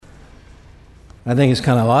I think it's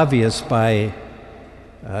kind of obvious by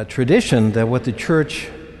tradition that what the church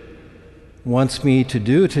wants me to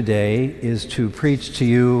do today is to preach to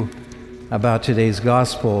you about today's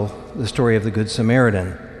gospel, the story of the Good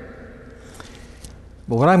Samaritan.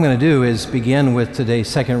 But what I'm going to do is begin with today's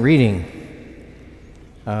second reading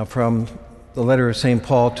from the letter of St.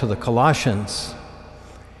 Paul to the Colossians,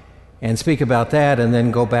 and speak about that, and then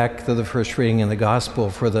go back to the first reading in the gospel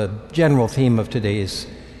for the general theme of today's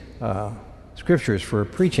scriptures for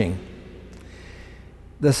preaching.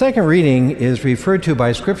 The second reading is referred to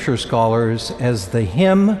by scripture scholars as the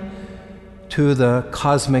hymn to the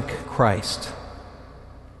cosmic Christ.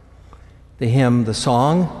 The hymn, the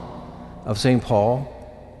song of St.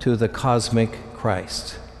 Paul to the cosmic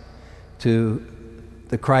Christ, to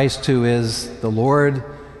the Christ who is the Lord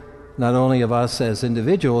not only of us as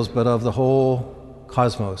individuals, but of the whole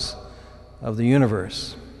cosmos, of the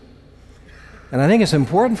universe. And I think it's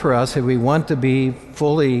important for us, if we want to be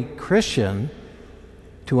fully Christian,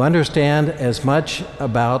 to understand as much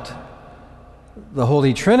about the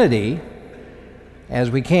Holy Trinity as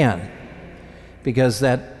we can, because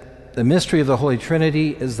that the mystery of the Holy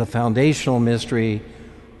Trinity is the foundational mystery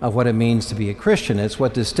of what it means to be a Christian. It's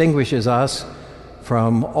what distinguishes us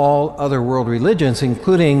from all other world religions,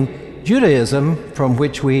 including Judaism, from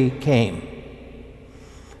which we came.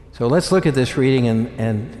 So let's look at this reading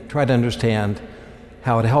and try to understand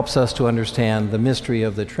how it helps us to understand the mystery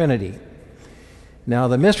of the Trinity. Now,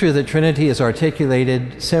 the mystery of the Trinity is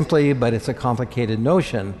articulated simply, but it's a complicated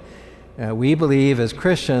notion. We believe as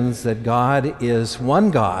Christians that God is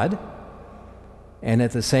one God, and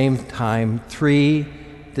at the same time, three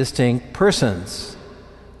distinct persons: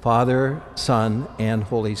 Father, Son, and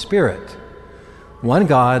Holy Spirit. One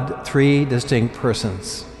God, three distinct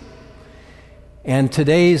persons. And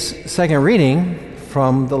today's second reading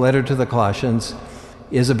from the letter to the Colossians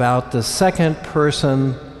is about the second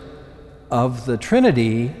person of the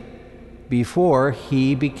Trinity before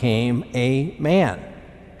he became a man.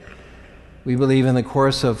 We believe in the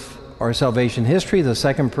course of our salvation history, the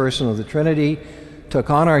second person of the Trinity took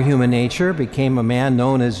on our human nature, became a man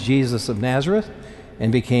known as Jesus of Nazareth,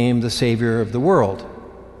 and became the Savior of the world.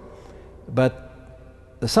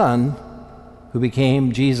 But the Son, who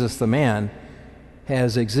became Jesus the man,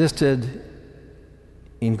 has existed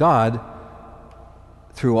in God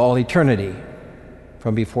through all eternity,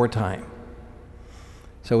 from before time.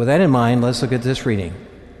 So with that in mind, let's look at this reading.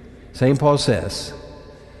 St. Paul says,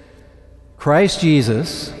 Christ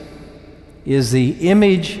Jesus is the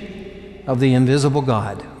image of the invisible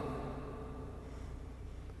God.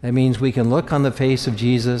 That means we can look on the face of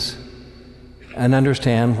Jesus and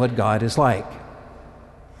understand what God is like.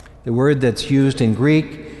 The word that's used in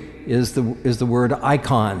Greek is the word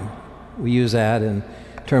icon. We use that in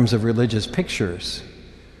terms of religious pictures.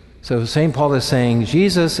 So St. Paul is saying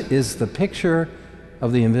Jesus is the picture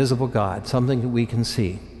of the invisible God, something that we can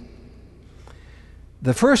see.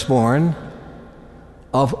 The firstborn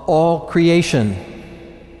of all creation.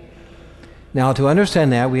 Now, to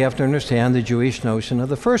understand that, we have to understand the Jewish notion of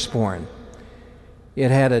the firstborn.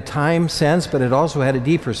 It had a time sense, but it also had a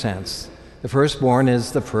deeper sense. The firstborn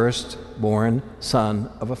is the firstborn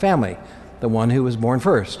son of a family, the one who was born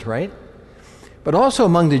first, right? But also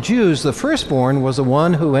among the Jews, the firstborn was the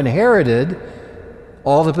one who inherited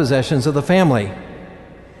all the possessions of the family.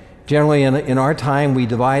 Generally, in our time, we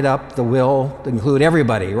divide up the will to include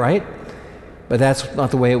everybody, right? But that's not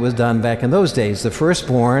the way it was done back in those days. The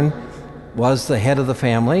firstborn was the head of the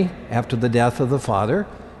family after the death of the father,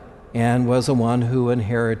 and was the one who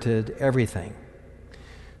inherited everything.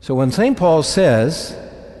 So when St. Paul says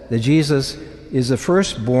that Jesus is the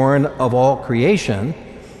firstborn of all creation,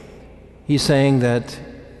 he's saying that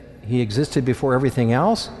he existed before everything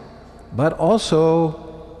else, but also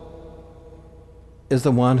is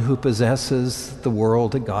the one who possesses the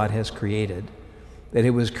world that God has created, that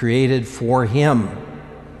it was created for him.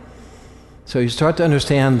 So you start to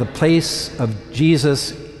understand the place of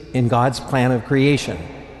Jesus in God's plan of creation.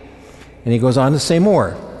 And he goes on to say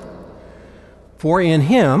more. For in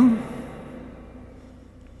him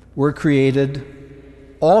were created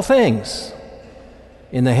all things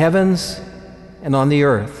in the heavens and on the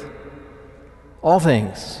earth. All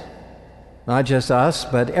things. Not just us,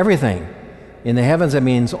 but everything. In the heavens, that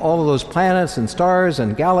means all of those planets and stars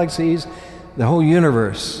and galaxies, the whole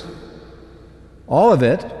universe. All of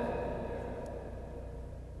it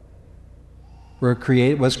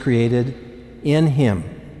was created in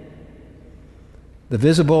him. The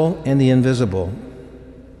visible and the invisible.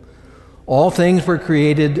 All things were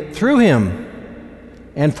created through him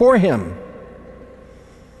and for him.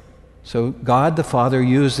 So God the Father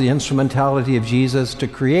used the instrumentality of Jesus to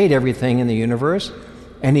create everything in the universe,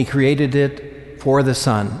 and he created it for the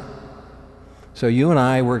Son. So you and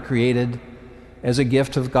I were created as a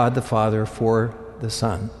gift of God the Father for the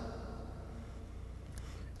Son.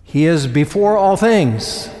 He is before all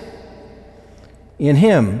things. In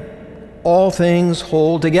him, all things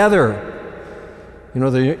hold together. You know,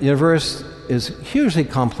 the universe is hugely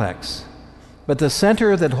complex, but the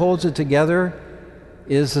center that holds it together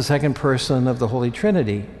is the second person of the Holy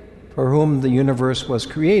Trinity, for whom the universe was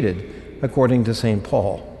created, according to St.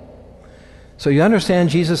 Paul. So you understand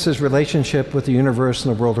Jesus' relationship with the universe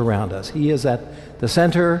and the world around us. He is at the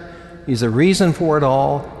center, he's the reason for it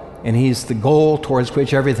all, and he's the goal towards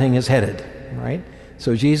which everything is headed, right?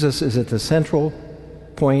 So Jesus is at the central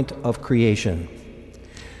point of creation.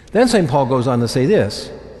 Then St. Paul goes on to say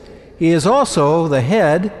this: he is also the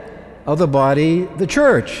head of the body, the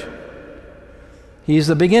church. He's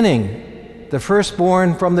the beginning, the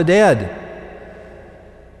firstborn from the dead.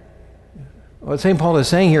 What St. Paul is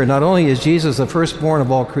saying here, not only is Jesus the firstborn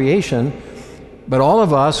of all creation, but all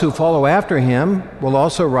of us who follow after him will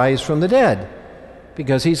also rise from the dead,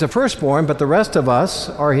 because he's the firstborn, but the rest of us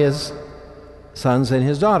are his sons and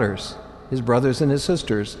his daughters, his brothers and his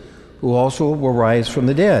sisters, who also will rise from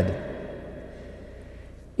the dead.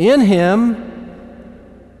 In him,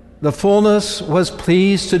 the fullness was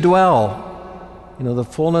pleased to dwell. You know, the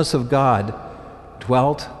fullness of God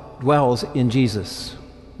dwells in Jesus.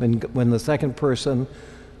 When the second person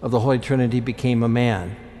of the Holy Trinity became a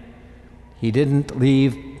man, he didn't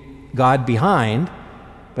leave God behind,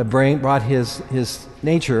 but brought his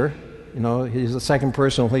nature, you know, he's the second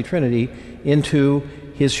person of the Holy Trinity, into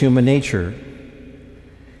his human nature.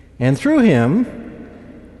 And through him,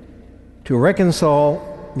 to reconcile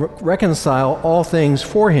all things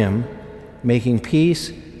for him, making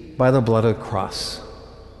peace by the blood of the cross.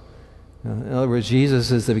 In other words,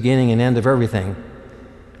 Jesus is the beginning and end of everything.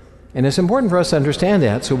 And it's important for us to understand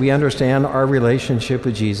that, so we understand our relationship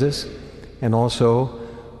with Jesus and also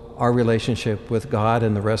our relationship with God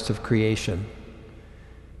and the rest of creation,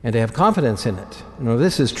 and to have confidence in it. You know,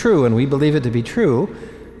 this is true, and we believe it to be true,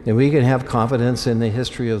 then we can have confidence in the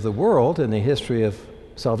history of the world and the history of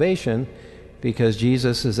salvation, because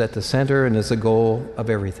Jesus is at the center and is the goal of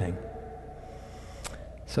everything.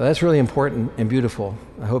 So that's really important and beautiful.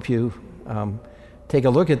 I hope you take a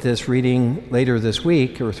look at this reading later this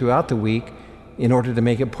week or throughout the week in order to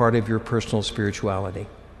make it part of your personal spirituality.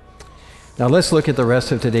 Now let's look at the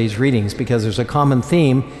rest of today's readings, because there's a common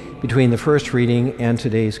theme between the first reading and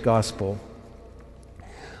today's gospel.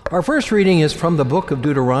 Our first reading is from the book of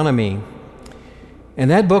Deuteronomy. And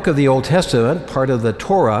that book of the Old Testament, part of the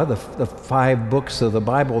Torah, the 5 books of the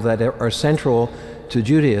Bible that are central to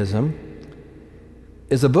Judaism,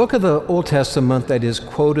 is the book of the Old Testament that is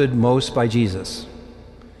quoted most by Jesus.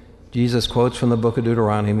 Jesus quotes from the book of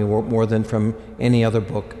Deuteronomy more than from any other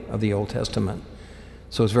book of the Old Testament.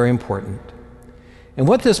 So it's very important. And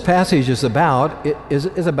what this passage is about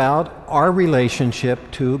is about our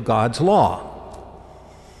relationship to God's law.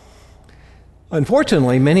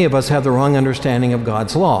 Unfortunately, many of us have the wrong understanding of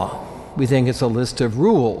God's law. We think it's a list of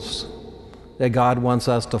rules that God wants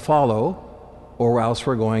us to follow, or else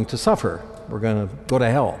we're going to suffer. We're going to go to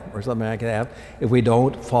hell, or something like that, if we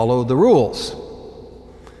don't follow the rules.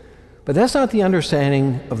 But that's not the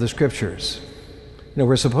understanding of the Scriptures. You know,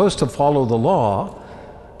 we're supposed to follow the law,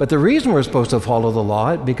 but the reason we're supposed to follow the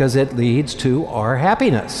law is because it leads to our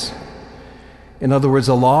happiness. In other words,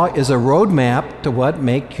 the law is a roadmap to what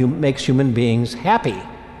makes human beings happy.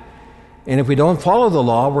 And if we don't follow the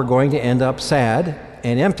law, we're going to end up sad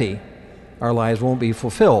and empty. Our lives won't be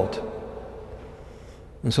fulfilled.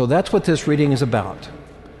 And so that's what this reading is about.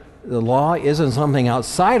 The law isn't something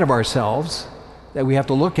outside of ourselves that we have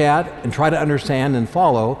to look at and try to understand and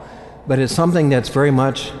follow, but it's something that's very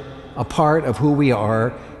much a part of who we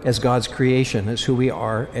are as God's creation, as who we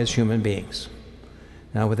are as human beings.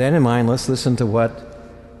 Now, with that in mind, let's listen to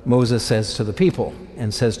what Moses says to the people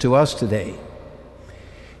and says to us today.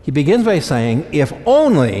 He begins by saying, "If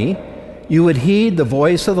only you would heed the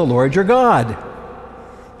voice of the Lord your God."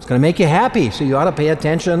 It's going to make you happy, so you ought to pay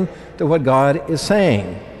attention to what God is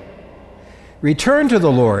saying. "Return to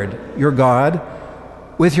the Lord your God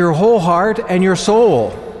with your whole heart and your soul."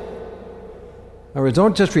 In other words,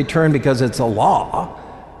 don't just return because it's a law,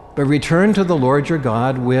 but return to the Lord your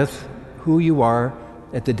God with who you are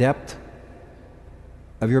at the depth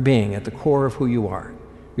of your being, at the core of who you are.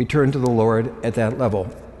 Return to the Lord at that level.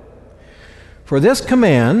 "For this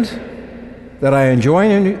command that I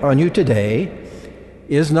enjoin on you today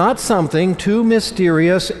is not something too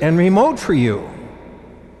mysterious and remote for you."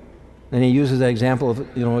 And he uses that example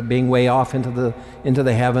of, it being way off into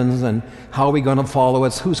the heavens, and how are we going to follow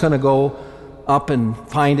it? Who's going to go up and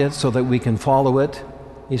find it so that we can follow it?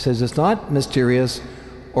 He says it's not mysterious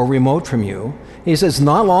or remote from you. He says it's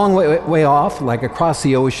not long way off, like across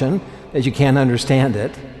the ocean, that you can't understand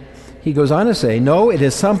it. He goes on to say, no, it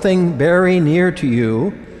is something very near to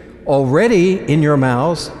you, already in your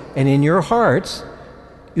mouths and in your hearts.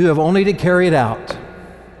 You have only to carry it out.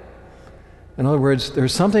 In other words,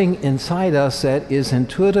 there's something inside us that is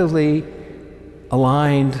intuitively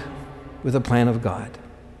aligned with the plan of God.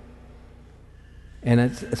 And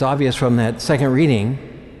it's obvious from that second reading,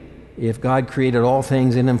 if God created all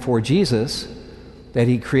things in and for Jesus, that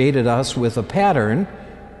he created us with a pattern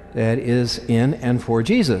that is in and for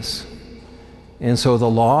Jesus. And so the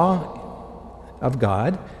law of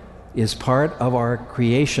God is part of our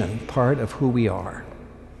creation, part of who we are.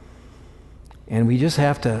 And we just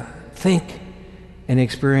have to think and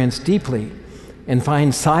experience deeply and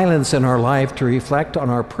find silence in our life to reflect on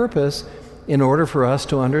our purpose in order for us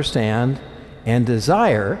to understand and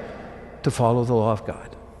desire to follow the law of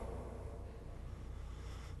God.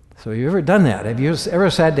 So have you ever done that? Have you ever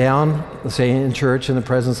sat down, let's say in church in the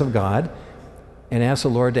presence of God, and asked the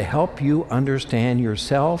Lord to help you understand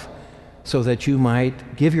yourself so that you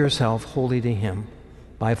might give yourself wholly to him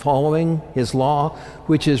by following his law,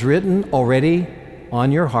 which is written already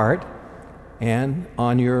on your heart and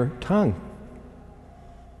on your tongue?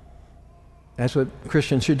 That's what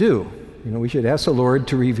Christians should do. We should ask the Lord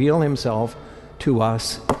to reveal himself to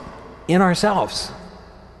us in ourselves.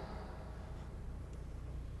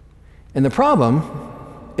 And the problem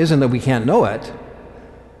isn't that we can't know it.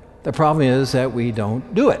 The problem is that we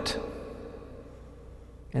don't do it.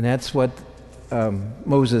 And that's what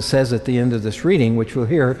Moses says at the end of this reading, which we'll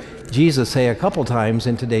hear Jesus say a couple times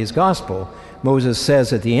in today's gospel. Moses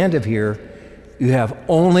says at the end of here, you have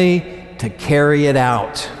only to carry it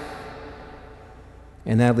out.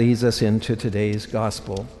 And that leads us into today's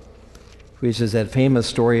gospel, which is that famous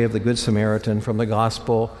story of the Good Samaritan from the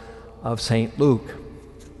Gospel of St. Luke.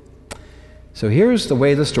 So here's the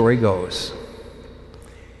way the story goes.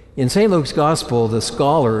 In St. Luke's Gospel, the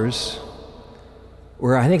scholars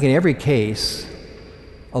were, I think in every case,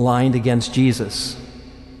 aligned against Jesus.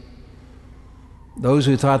 Those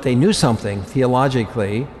who thought they knew something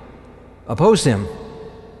theologically opposed him.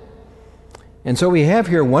 And so we have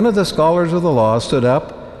here one of the scholars of the law stood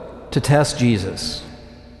up to test Jesus.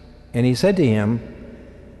 And he said to him,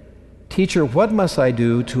 "Teacher, what must I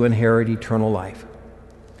do to inherit eternal life?"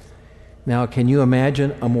 Now, can you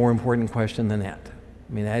imagine a more important question than that?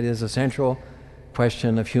 I mean, that is a central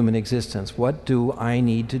question of human existence. What do I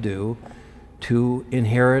need to do to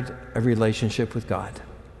inherit a relationship with God?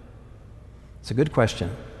 It's a good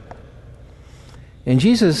question. And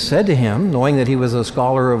Jesus said to him, knowing that he was a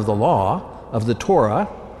scholar of the law, of the Torah,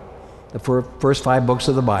 the first 5 books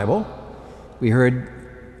of the Bible. We heard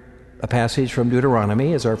a passage from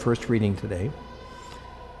Deuteronomy as our first reading today.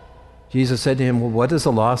 Jesus said to him, "Well, what does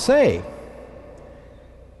the law say?"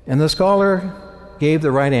 And the scholar gave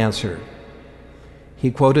the right answer.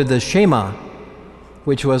 He quoted the Shema,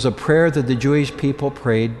 which was a prayer that the Jewish people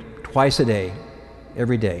prayed twice a day,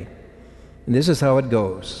 every day. And this is how it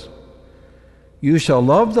goes. "You shall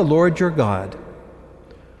love the Lord your God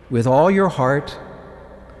with all your heart,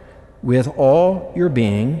 with all your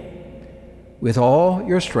being, with all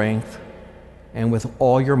your strength, and with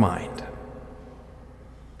all your mind.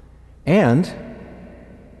 And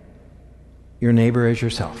your neighbor as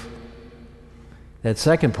yourself." That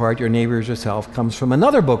second part, your neighbor as yourself, comes from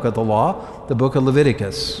another book of the law, the book of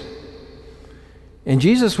Leviticus. And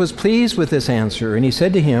Jesus was pleased with this answer, and he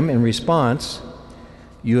said to him in response,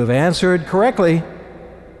 "You have answered correctly.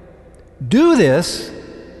 Do this,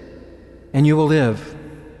 and you will live."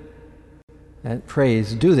 That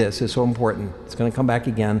phrase, "do this," is so important. It's going to come back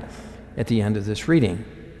again at the end of this reading.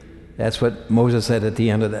 That's what Moses said at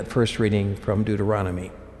the end of that first reading from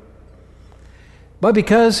Deuteronomy. But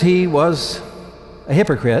because he was a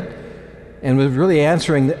hypocrite and was really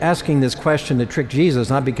asking this question to trick Jesus,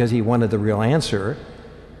 not because he wanted the real answer,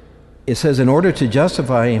 it says, in order to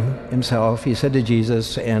justify himself, he said to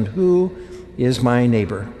Jesus, "And who is my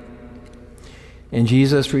neighbor?" And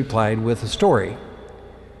Jesus replied with a story,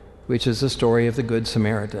 which is the story of the Good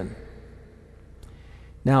Samaritan.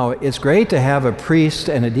 Now, it's great to have a priest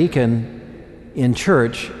and a deacon in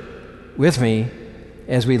church with me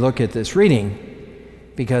as we look at this reading,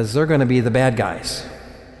 because they're going to be the bad guys.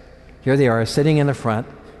 Here they are sitting in the front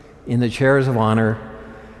in the chairs of honor,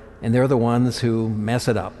 and they're the ones who mess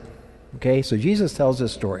it up. Okay, so Jesus tells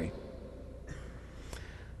this story.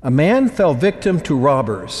 "A man fell victim to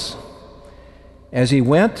robbers, as he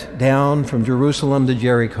went down from Jerusalem to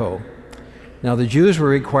Jericho. Now the Jews were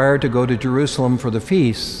required to go to Jerusalem for the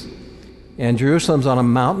feasts, and Jerusalem's on a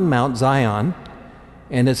mountain, Mount Zion,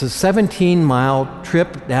 and it's a 17-mile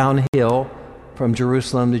trip downhill from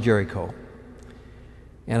Jerusalem to Jericho.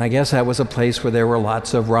 And I guess that was a place where there were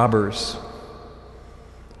lots of robbers.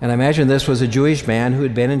 And I imagine this was a Jewish man who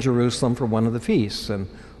had been in Jerusalem for one of the feasts, and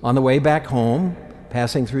on the way back home,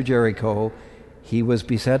 passing through Jericho, he was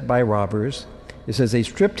beset by robbers. It says they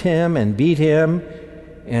stripped him and beat him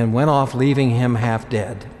and went off, leaving him half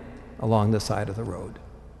dead along the side of the road.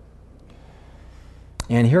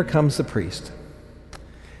 And here comes the priest.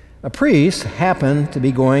 A priest happened to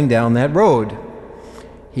be going down that road.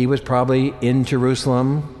 He was probably in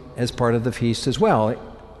Jerusalem as part of the feast as well,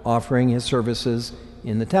 offering his services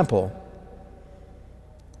in the temple.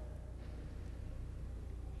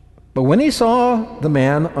 But when he saw the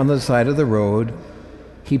man on the side of the road,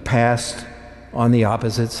 he passed on the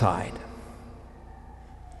opposite side.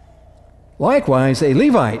 Likewise, a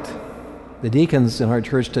Levite. The deacons in our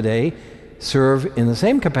church today serve in the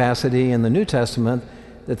same capacity in the New Testament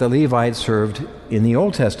that the Levites served in the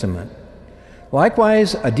Old Testament.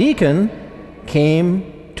 Likewise, a deacon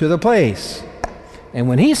came to the place, and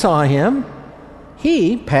when he saw him,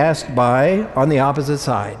 he passed by on the opposite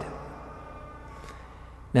side.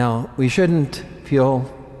 Now, we shouldn't feel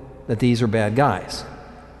that these are bad guys,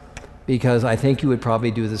 because I think you would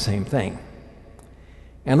probably do the same thing.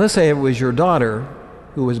 And let's say it was your daughter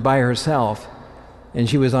who was by herself and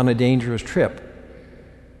she was on a dangerous trip.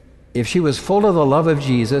 If she was full of the love of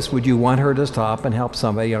Jesus, would you want her to stop and help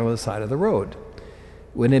somebody on the side of the road?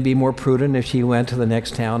 Wouldn't it be more prudent if she went to the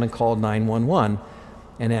next town and called 911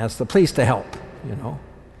 and asked the police to help, you know?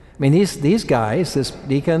 I mean, these guys, this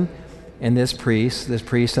deacon and this priest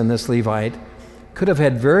and this Levite, could have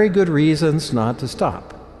had very good reasons not to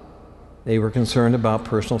stop. They were concerned about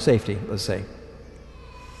personal safety, let's say.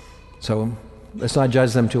 So let's not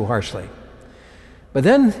judge them too harshly. But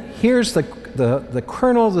then here's the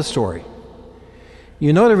kernel of the story.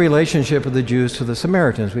 You know the relationship of the Jews to the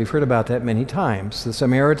Samaritans. We've heard about that many times. The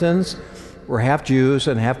Samaritans were half Jews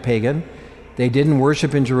and half pagan. They didn't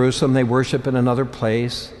worship in Jerusalem. They worshiped in another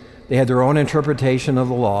place. They had their own interpretation of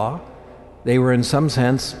the law. They were in some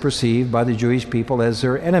sense perceived by the Jewish people as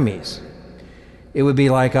their enemies. It would be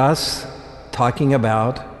like us talking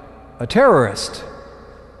about a terrorist,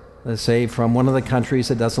 let's say from one of the countries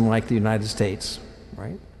that doesn't like the United States,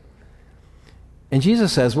 right? And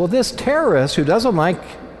Jesus says, well, this terrorist who doesn't like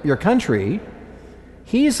your country,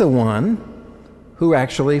 he's the one who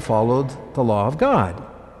actually followed the law of God.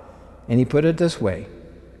 And he put it this way: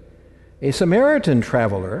 a Samaritan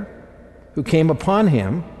traveler who came upon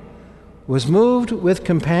him was moved with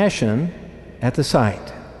compassion at the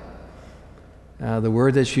sight. The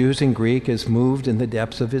word that's used in Greek is moved in the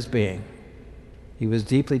depths of his being. He was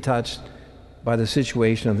deeply touched by the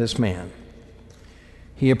situation of this man.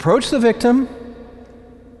 He approached the victim,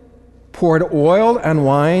 poured oil and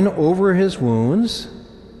wine over his wounds.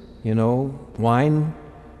 You know, wine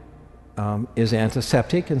is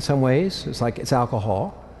antiseptic in some ways. It's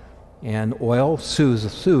alcohol. And oil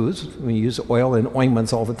soothes. We use oil in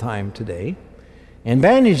ointments all the time today. And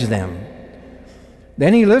bandaged them.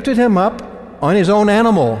 Then he lifted him up on his own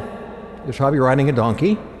animal. He was probably riding a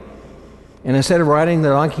donkey. And instead of riding the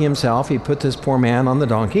donkey himself, he put this poor man on the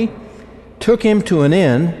donkey, took him to an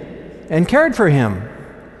inn, and cared for him.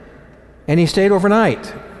 And he stayed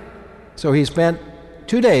overnight. So he spent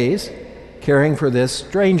 2 days caring for this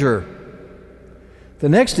stranger. The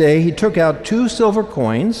next day, he took out 2 silver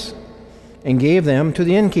coins and gave them to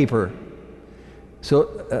the innkeeper. So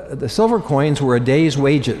the silver coins were a day's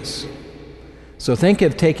wages. So think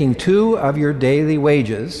of taking 2 of your daily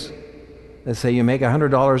wages. Let's say you make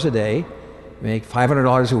 $100 a day, you make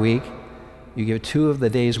 $500 a week. You give 2 of the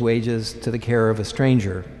day's wages to the care of a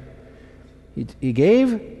stranger. He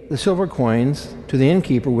gave the silver coins to the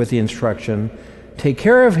innkeeper with the instruction, take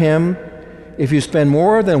care of him. If you spend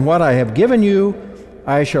more than what I have given you,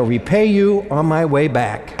 I shall repay you on my way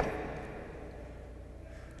back.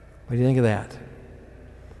 What do you think of that?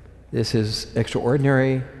 This is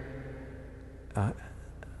extraordinary,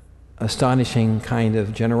 astonishing kind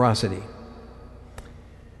of generosity.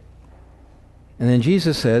 And then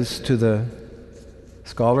Jesus says to the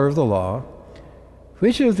scholar of the law,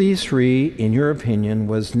 which of these 3, in your opinion,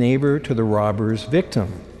 was neighbor to the robber's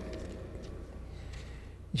victim?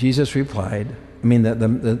 Jesus replied,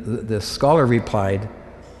 the scholar replied,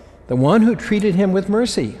 the one who treated him with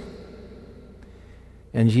mercy.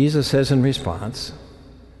 And Jesus says in response,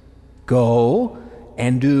 go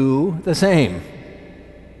and do the same.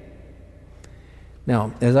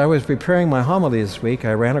 Now, as I was preparing my homily this week,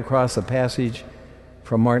 I ran across a passage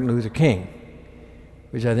from Martin Luther King,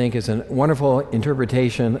 which I think is a wonderful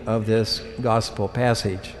interpretation of this gospel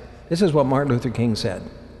passage. This is what Martin Luther King said.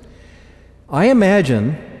 I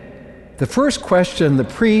imagine the first question the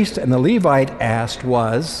priest and the Levite asked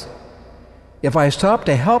was, if I stop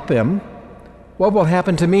to help him, what will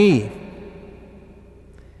happen to me?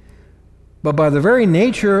 But by the very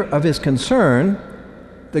nature of his concern,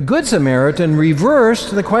 the Good Samaritan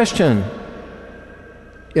reversed the question.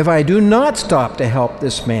 If I do not stop to help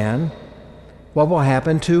this man, what will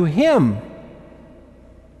happen to him?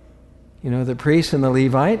 You know, the priest and the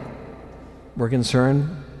Levite were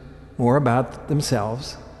concerned more about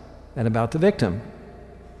themselves than about the victim.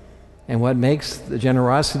 And what makes the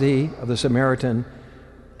generosity of the Samaritan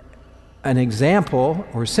an example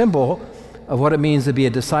or symbol of what it means to be a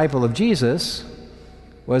disciple of Jesus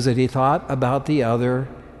was that he thought about the other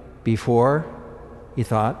before he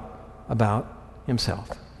thought about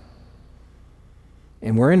himself.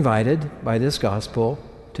 And we're invited by this gospel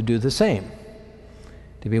to do the same,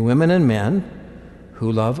 to be women and men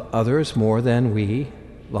who love others more than we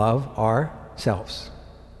love ourselves.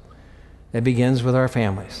 It begins with our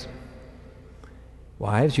families.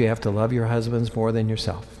 Wives, you have to love your husbands more than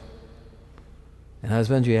yourself. And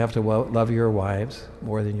husbands, you have to love your wives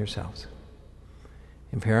more than yourselves.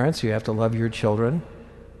 And parents, you have to love your children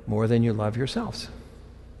more than you love yourselves.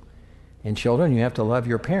 And children, you have to love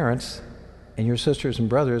your parents and your sisters and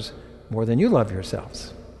brothers more than you love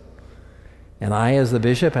yourselves. And I, as the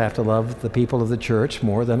bishop, have to love the people of the church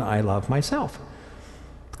more than I love myself.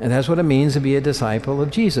 And that's what it means to be a disciple of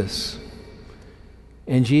Jesus.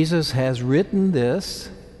 And Jesus has written this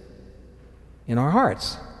in our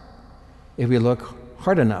hearts. If we look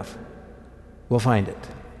hard enough, we'll find it.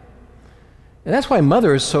 And that's why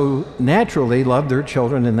mothers so naturally love their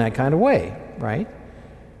children in that kind of way, right?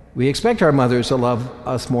 We expect our mothers to love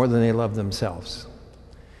us more than they love themselves.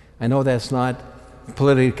 I know that's not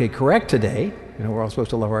politically correct today. You know, we're all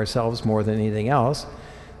supposed to love ourselves more than anything else,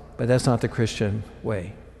 but that's not the Christian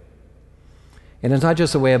way. And it's not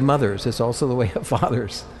just the way of mothers, it's also the way of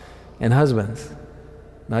fathers and husbands,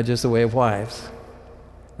 not just the way of wives,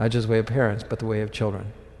 not just the way of parents, but the way of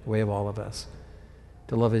children, the way of all of us,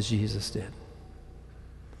 to love as Jesus did.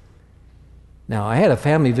 Now, I had a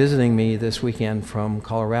family visiting me this weekend from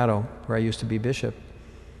Colorado, where I used to be bishop,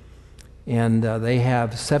 and they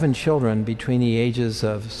have 7 children between the ages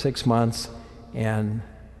of 6 months and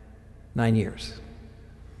 9 years.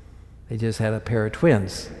 They just had a pair of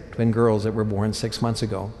twin girls that were born 6 months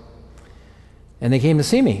ago. And they came to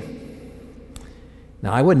see me.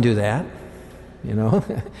 Now, I wouldn't do that, you know.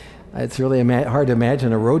 It's really hard to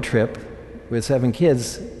imagine a road trip with 7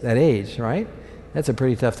 kids that age, right? That's a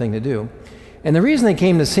pretty tough thing to do. And the reason they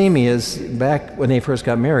came to see me is back when they first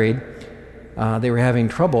got married, they were having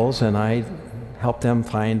troubles, and I helped them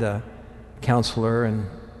find a counselor, and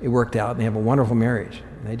it worked out, and they have a wonderful marriage.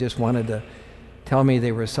 And they just wanted to tell me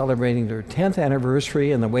they were celebrating their 10th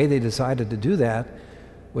anniversary, and the way they decided to do that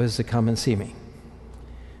was to come and see me.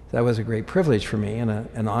 That was a great privilege for me and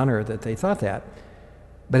an honor that they thought that.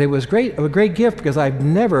 But it was a great gift, because I've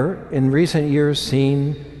never in recent years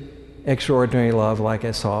seen extraordinary love like I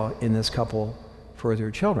saw in this couple for their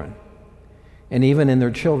children, and even in their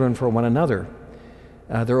children for one another.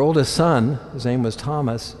 Their oldest son, his name was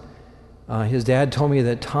Thomas, his dad told me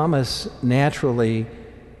that Thomas naturally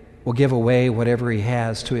will give away whatever he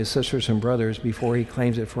has to his sisters and brothers before he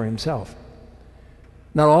claims it for himself.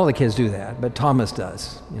 Not all the kids do that, but Thomas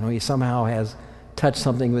does. You know, he somehow has touched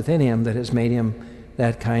something within him that has made him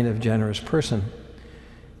that kind of generous person.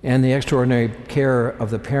 And the extraordinary care of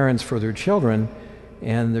the parents for their children,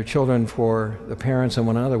 and their children for the parents and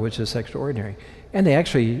one another, which is extraordinary. And they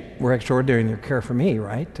actually were extraordinary in their care for me,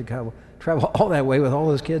 right? To go travel all that way with all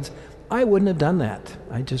those kids. I wouldn't have done that.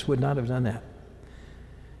 I just would not have done that.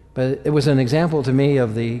 But it was an example to me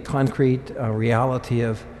of the concrete reality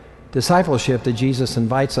of discipleship that Jesus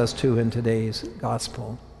invites us to in today's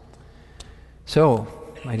gospel. So,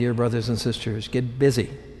 my dear brothers and sisters, get busy.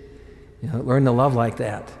 You know, learn to love like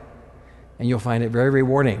that, and you'll find it very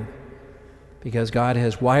rewarding, because God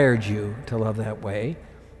has wired you to love that way.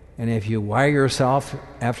 And if you wire yourself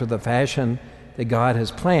after the fashion that God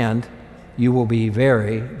has planned, you will be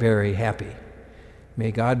very, very happy.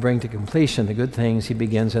 May God bring to completion the good things He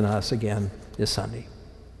begins in us again this Sunday.